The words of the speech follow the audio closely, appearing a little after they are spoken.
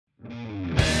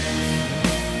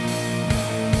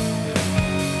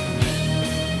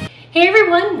Hey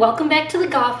everyone, welcome back to the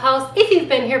Gough House. If you've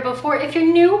been here before, if you're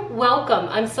new, welcome.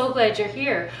 I'm so glad you're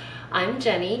here. I'm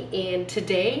Jenny and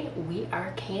today we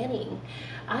are canning.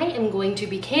 I am going to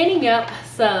be canning up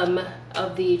some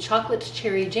of the chocolate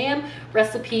cherry jam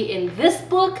recipe in this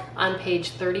book on page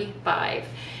 35.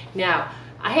 Now,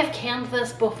 I have canned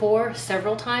this before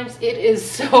several times. It is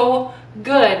so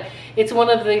good. It's one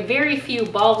of the very few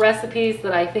ball recipes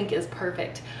that I think is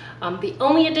perfect. The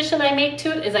only addition I make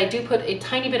to it is I do put a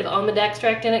tiny bit of almond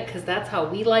extract in it because that's how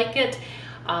we like it.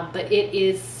 But it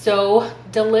is so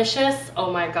delicious.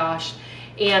 Oh my gosh.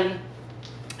 And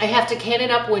I have to can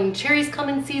it up when cherries come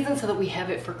in season so that we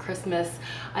have it for Christmas.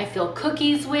 I fill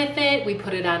cookies with it. We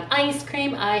put it on ice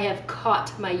cream. I have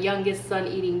caught my youngest son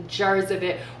eating jars of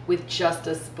it with just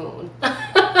a spoon.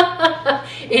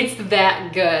 It's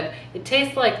that good. It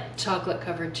tastes like chocolate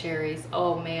covered cherries.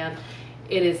 Oh man.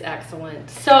 It is excellent.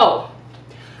 So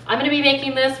I'm going to be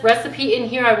making this recipe in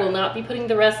here. I will not be putting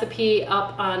the recipe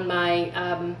up on my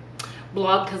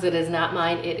blog because it is not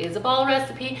mine. It is a ball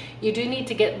recipe. You do need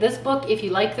to get this book if you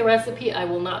like the recipe. I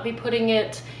will not be putting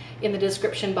it in the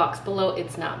description box below.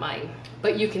 It's not mine.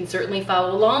 But you can certainly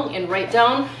follow along and write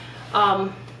down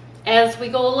as we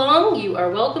go along. You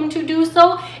are welcome to do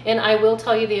so, and I will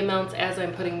tell you the amounts as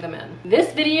I'm putting them in.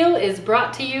 This video is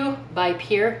brought to you by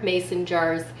PUR Mason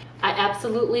jars. I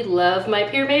absolutely love my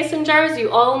PUR Mason jars. You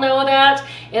all know that.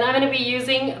 And I'm going to be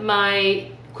using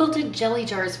my quilted jelly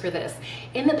jars for this.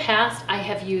 In the past, I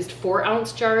have used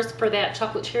 4-ounce jars for that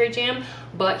chocolate cherry jam,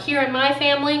 but here in my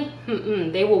family,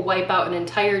 they will wipe out an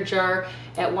entire jar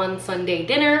at one Sunday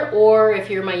dinner, or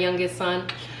if you're my youngest son,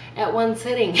 at one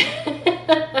sitting.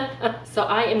 So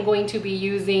I am going to be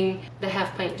using the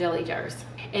half-pint jelly jars.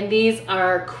 And these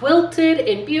are quilted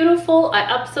and beautiful. I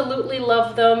absolutely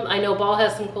love them. I know Ball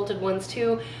has some quilted ones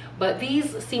too, but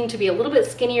these seem to be a little bit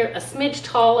skinnier, a smidge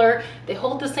taller. They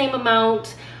hold the same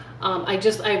amount.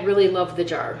 I really love the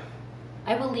jar.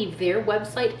 I will leave their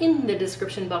website in the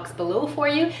description box below for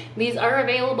you. These are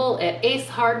available at Ace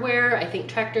Hardware, I think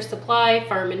Tractor Supply,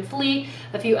 Farm and Fleet.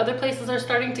 A few other places are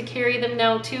starting to carry them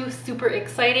now too. Super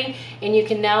exciting. And you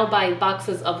can now buy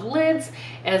boxes of lids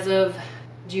as of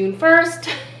June 1st.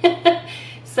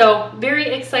 So very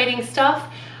exciting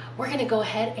stuff. We're gonna go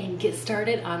ahead and get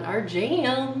started on our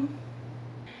jam.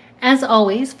 As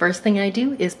always, first thing I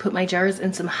do is put my jars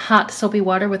in some hot soapy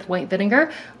water with white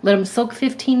vinegar, let them soak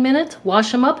 15 minutes,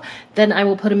 wash them up, then I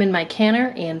will put them in my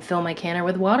canner and fill my canner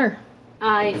with water.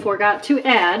 I forgot to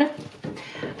add,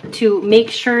 to make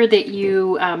sure that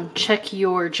you check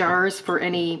your jars for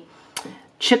any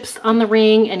chips on the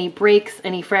ring, any breaks,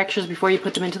 any fractures before you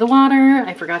put them into the water.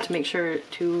 I forgot to make sure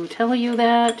to tell you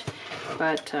that,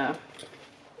 but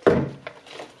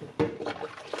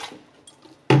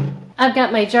I've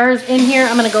got my jars in here.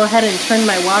 I'm gonna go ahead and turn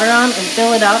my water on and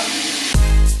fill it up.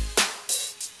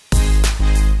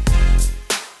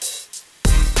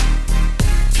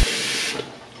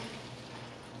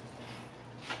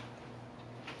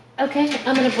 Okay,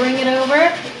 I'm gonna bring it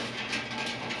over.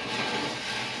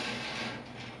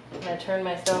 I'm gonna turn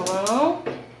my stove on.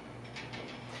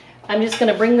 I'm just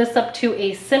gonna bring this up to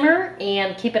a simmer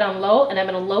and keep it on low, and I'm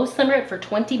gonna low simmer it for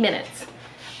 20 minutes.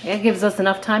 That gives us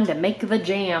enough time to make the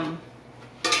jam.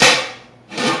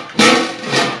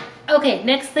 Okay,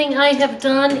 next thing I have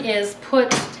done is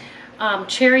put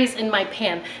cherries in my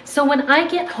pan. So when I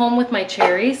get home with my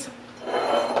cherries,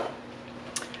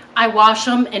 I wash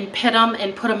them and pit them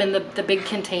and put them in the big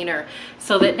container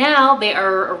so that now they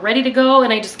are ready to go,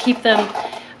 and I just keep them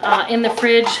in the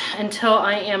fridge until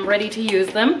I am ready to use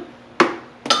them.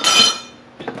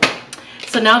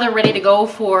 So now they're ready to go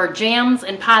for jams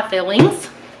and pie fillings.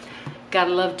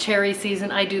 Gotta love cherry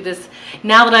season. I do this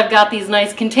now that I've got these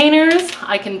nice containers.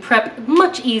 I can prep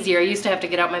much easier. I used to have to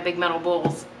get out my big metal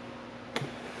bowls.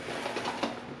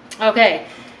 Okay,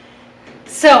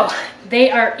 so they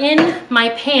are in my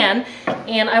pan,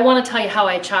 and I want to tell you how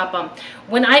I chop them.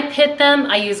 When I pit them,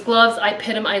 I use gloves. I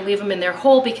pit them, I leave them in their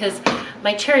whole, because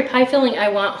my cherry pie filling, I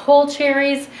want whole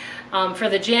cherries. For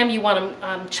the jam, you want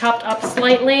them chopped up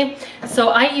slightly.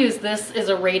 So I use this as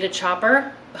a Rada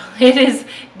chopper. It is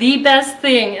the best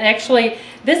thing. Actually,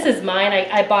 this is mine.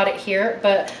 I bought it here,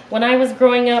 but when I was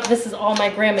growing up, this is all my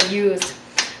grandma used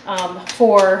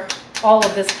for all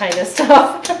of this kind of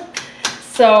stuff.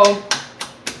 So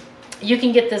you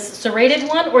can get this serrated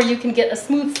one, or you can get a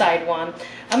smooth side one.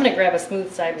 I'm gonna grab a smooth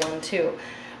side one too.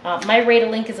 My Rada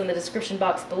link is in the description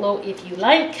box below if you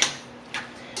like.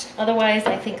 Otherwise,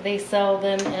 I think they sell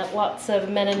them at lots of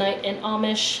Mennonite and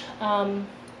Amish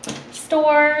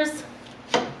stores,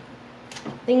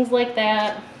 things like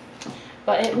that.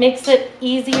 But it makes it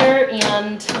easier,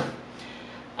 and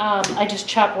I just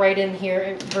chop right in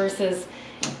here versus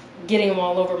getting them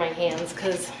all over my hands,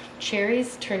 because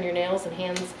cherries turn your nails and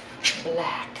hands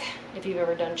black. If you've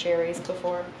ever done cherries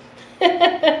before.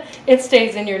 It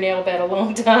stays in your nail bed a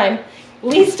long time, at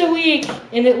least a week,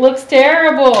 and it looks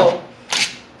terrible.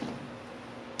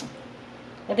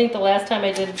 I think the last time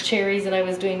I did cherries and I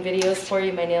was doing videos for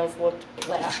you, my nails looked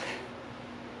black.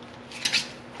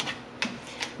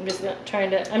 I'm just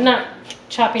trying to, I'm not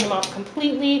chopping them off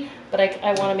completely, but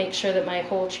I want to make sure that my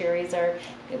whole cherries are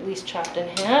at least chopped in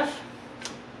half.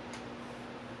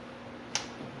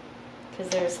 Because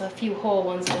there's a few whole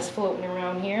ones just floating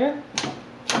around here.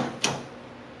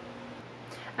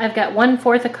 I've got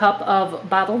 1/4 a cup of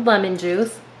bottled lemon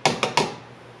juice.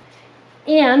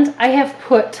 And I have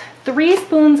put 3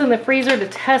 spoons in the freezer to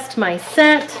test my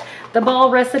set. The ball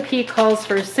recipe calls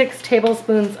for 6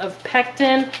 tablespoons of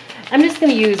pectin. I'm just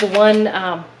going to use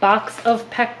 1 box of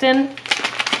pectin.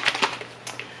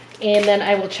 And then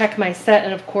I will check my set.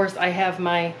 And of course I have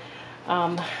my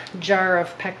jar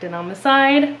of pectin on the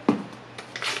side.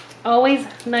 Always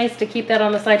nice to keep that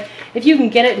on the side. If you can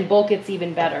get it in bulk, it's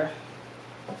even better.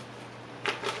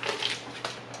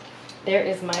 There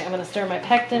is my, I'm going to stir my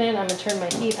pectin in. I'm going to turn my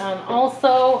heat on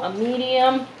also, a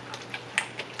medium.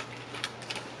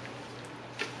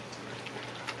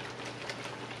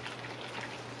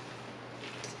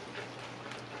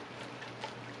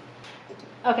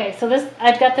 Okay, so this,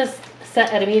 I've got this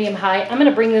set at a medium high. I'm going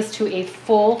to bring this to a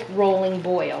full rolling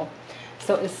boil.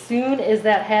 So as soon as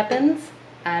that happens,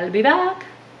 I'll be back.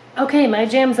 Okay, my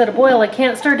jam's at a boil. I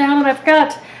can't stir down, and I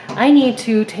forgot. I need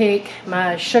to take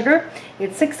my sugar.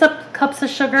 It's 6 cups of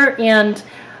sugar and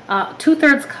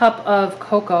 2/3 cup of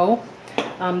cocoa.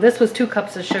 This was 2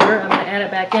 cups of sugar. I'm going to add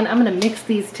it back in. I'm going to mix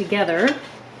these together.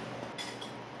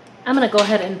 I'm going to go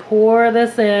ahead and pour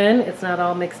this in. It's not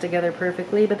all mixed together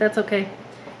perfectly, but that's okay.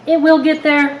 It will get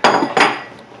there.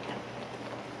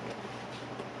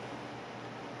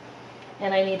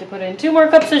 And I need to put in 2 more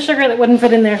cups of sugar that wouldn't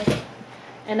fit in there.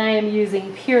 And I am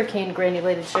using pure cane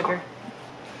granulated sugar.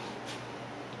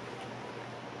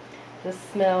 This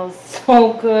smells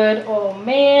so good. Oh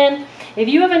man. If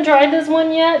you haven't tried this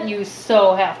one yet, you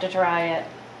so have to try it.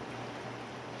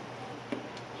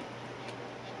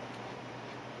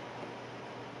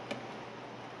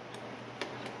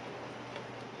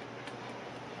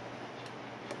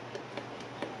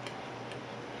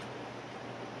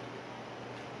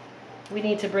 We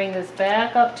need to bring this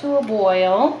back up to a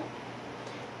boil.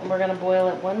 And we're going to boil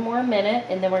it 1 more minute,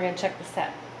 and then we're going to check the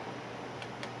set.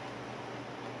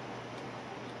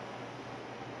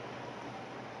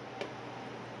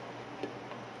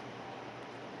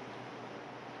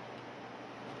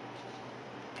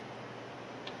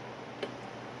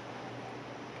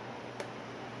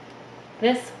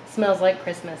 This smells like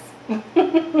Christmas.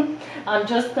 I'm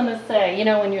just going to say, you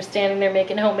know, when you're standing there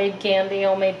making homemade candy,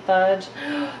 homemade fudge,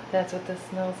 that's what this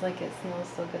smells like. It smells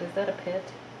so good. Is that a pit?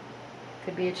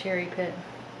 Could be a cherry pit.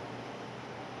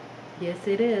 Yes,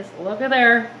 it is. Look at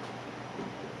there.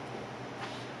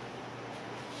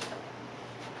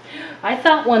 I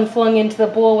thought one flung into the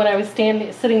bowl when I was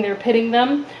sitting there pitting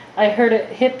them. I heard it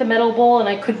hit the metal bowl and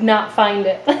I could not find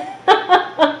it.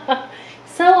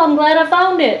 So I'm glad I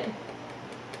found it.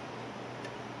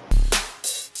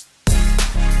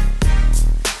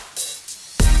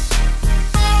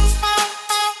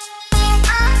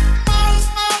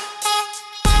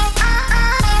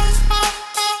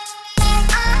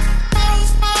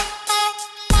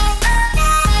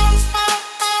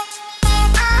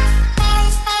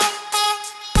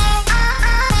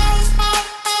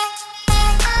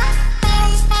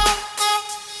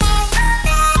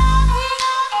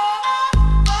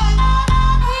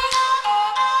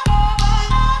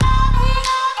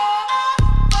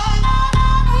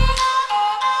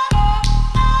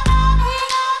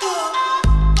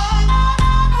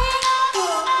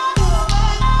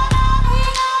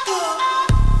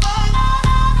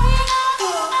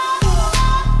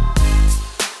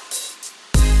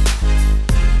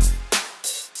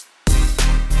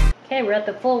 Okay, we're at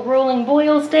the full rolling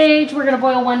boil stage. We're going to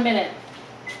boil 1 minute.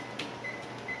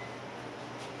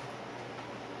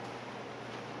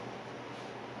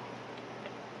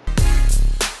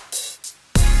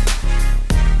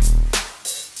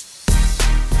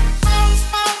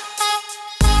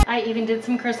 I even did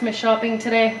some Christmas shopping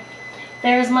today.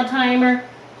 There's my timer.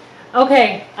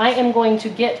 Okay, I am going to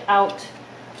get out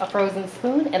a frozen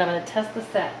spoon and I'm going to test the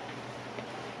set.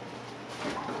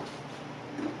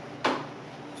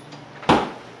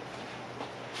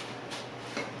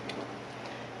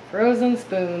 Frozen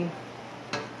spoon.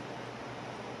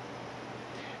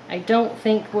 I don't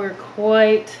think we're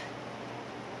quite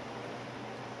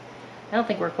I don't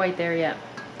think we're quite there yet.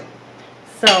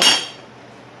 So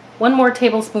 1 more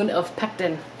tablespoon of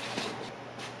pectin.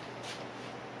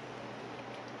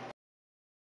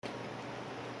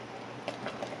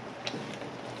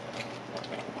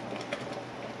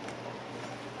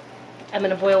 I'm going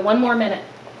to boil 1 more minute.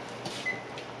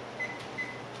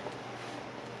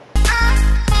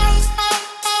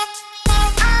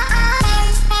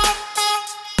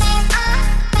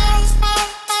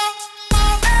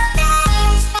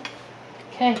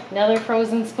 Okay, another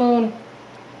frozen spoon.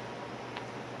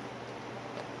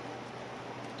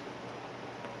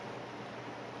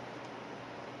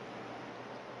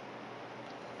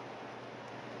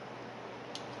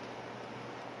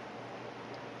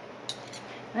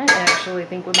 I actually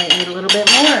think we might need a little bit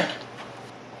more.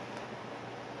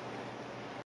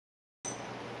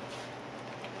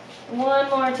 One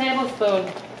more tablespoon.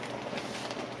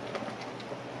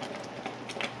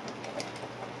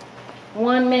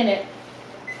 1 minute.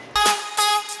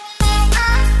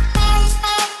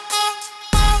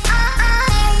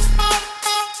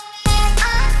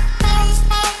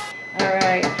 All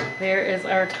right, there is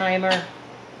our timer.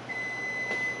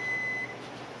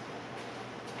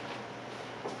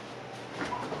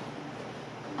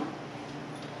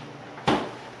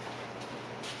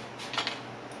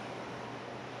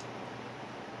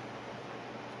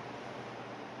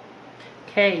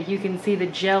 Okay, you can see the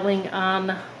gelling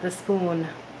on the spoon.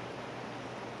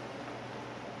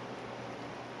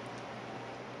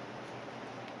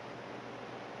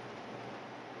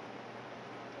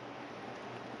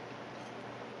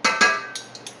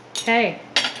 Okay,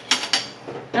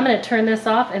 I'm going to turn this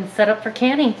off and set up for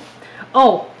canning.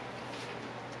 Oh,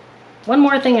 one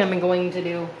more thing I'm going to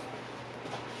do.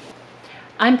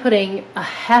 I'm putting a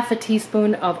half a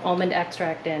teaspoon of almond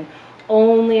extract in.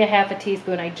 Only a half a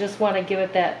teaspoon. I just want to give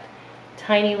it that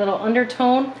tiny little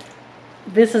undertone.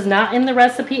 This is not in the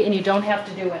recipe and you don't have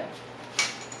to do it.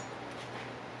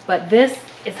 But this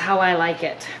is how I like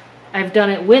it. I've done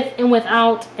it with and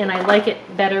without, and I like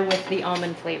it better with the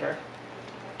almond flavor.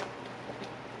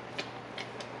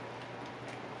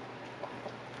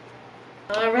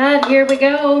 All right, here we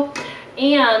go.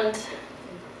 And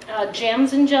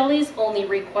jams and jellies only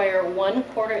require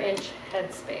 1/4 inch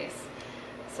headspace.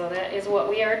 So that is what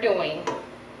we are doing.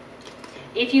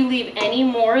 If you leave any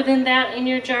more than that in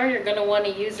your jar, you're going to want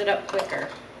to use it up quicker.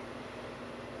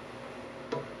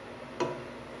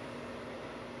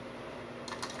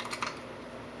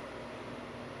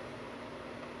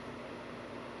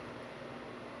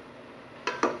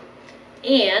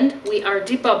 And we are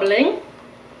debubbling.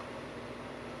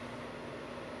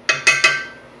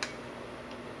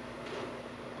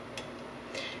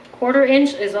 Quarter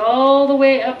inch is all the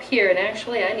way up here, and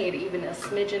actually I need even a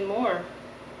smidgen more.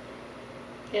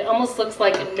 It almost looks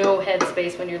like no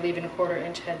headspace when you're leaving 1/4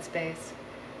 inch headspace.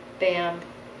 Bam.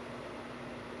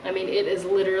 I mean, it is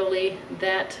literally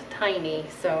that tiny,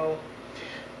 so.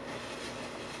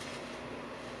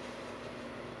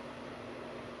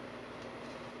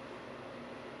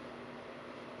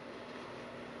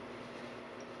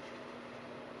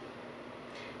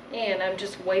 And I'm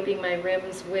just wiping my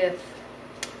rims with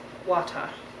water.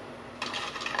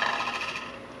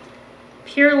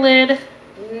 Pure lid,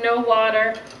 no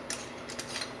water.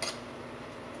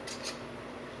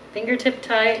 Fingertip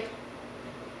tight.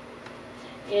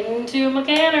 Into my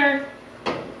canner.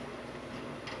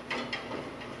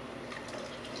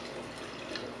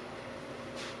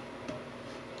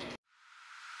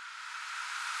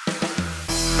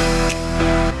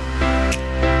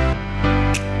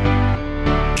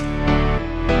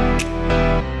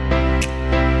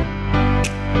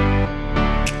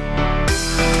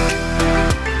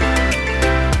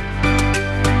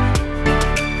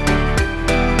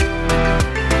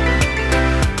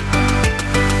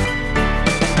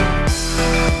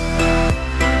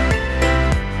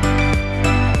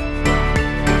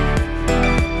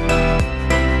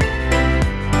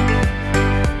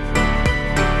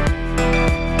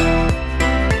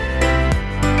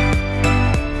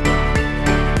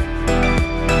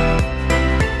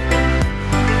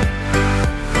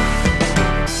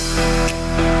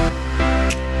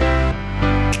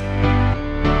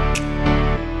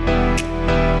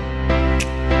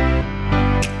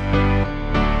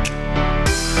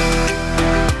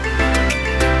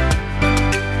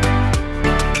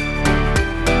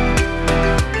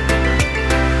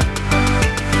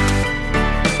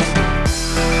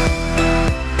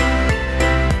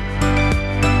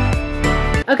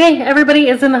 Okay, everybody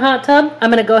is in the hot tub. I'm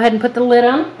gonna go ahead and put the lid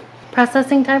on.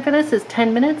 Processing time for this is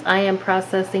 10 minutes. I am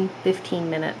processing 15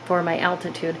 minutes for my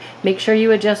altitude. Make sure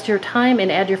you adjust your time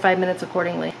and add your 5 minutes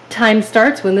accordingly. Time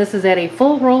starts when this is at a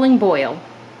full rolling boil.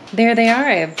 There they are.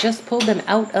 I have just pulled them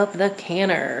out of the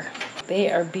canner.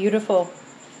 They are beautiful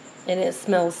and it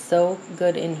smells so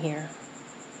good in here.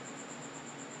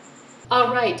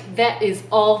 All right, that is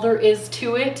all there is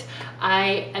to it.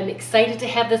 I am excited to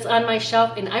have this on my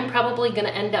shelf, and I'm probably going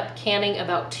to end up canning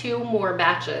about 2 more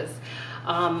batches.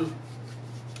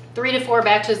 3 to 4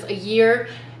 batches a year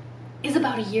is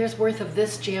about a year's worth of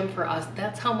this jam for us.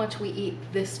 That's how much we eat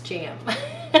this jam.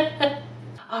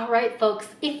 All right, folks,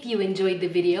 if you enjoyed the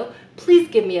video, please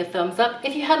give me a thumbs up.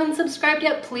 If you haven't subscribed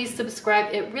yet, please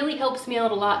subscribe. It really helps me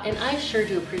out a lot, and I sure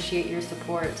do appreciate your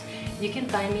support. You can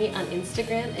find me on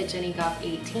Instagram at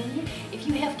jenijgough18. If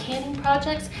you have canning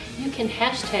projects, you can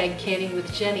hashtag canning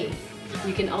with Jenny.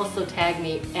 You can also tag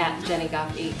me at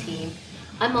jenijgough18.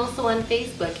 I'm also on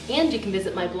Facebook, and you can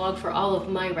visit my blog for all of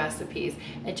my recipes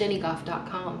at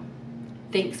jenijgough.com.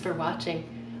 Thanks for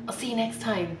watching. I'll see you next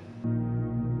time.